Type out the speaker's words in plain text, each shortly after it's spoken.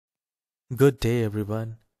Good day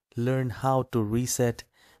everyone. Learn how to reset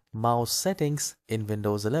mouse settings in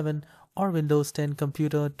Windows 11 or Windows 10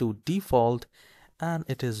 computer to default, and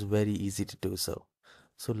it is very easy to do so.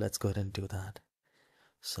 So let's go ahead and do that.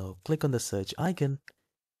 So click on the search icon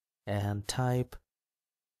and type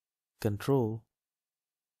control,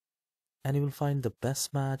 and you will find the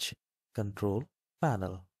best match control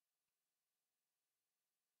panel.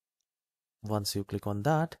 Once you click on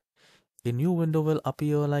that, a new window will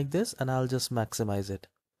appear like this, and I'll just maximize it.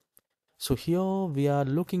 So here we are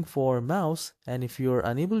looking for mouse, and if you're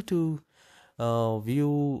unable to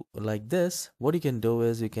view like this, what you can do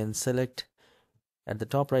is you can select at the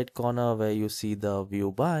top right corner where you see the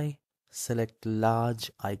view by, select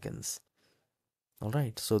large icons.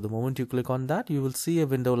 Alright, so the moment you click on that, you will see a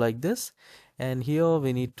window like this, and here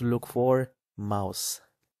we need to look for mouse.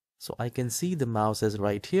 So I can see the mouse is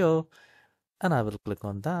right here, and I will click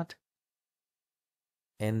on that.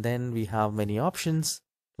 And then we have many options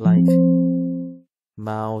like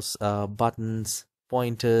mouse, buttons,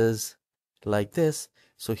 pointers, like this.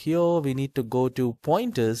 So here we need to go to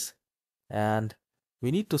pointers, and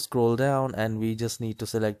we need to scroll down, and we just need to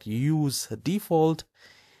select use default,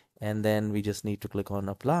 and then we just need to click on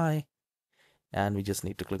apply, and we just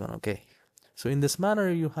need to click on OK. So in this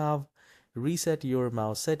manner you have reset your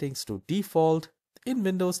mouse settings to default in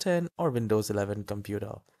Windows 10 or Windows 11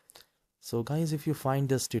 computer. So guys, if you find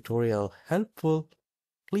this tutorial helpful,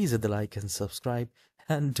 please hit the like and subscribe,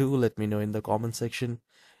 and do let me know in the comment section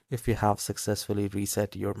if you have successfully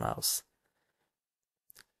reset your mouse.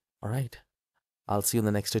 Alright, I'll see you in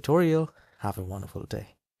the next tutorial. Have a wonderful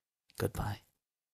day. Goodbye.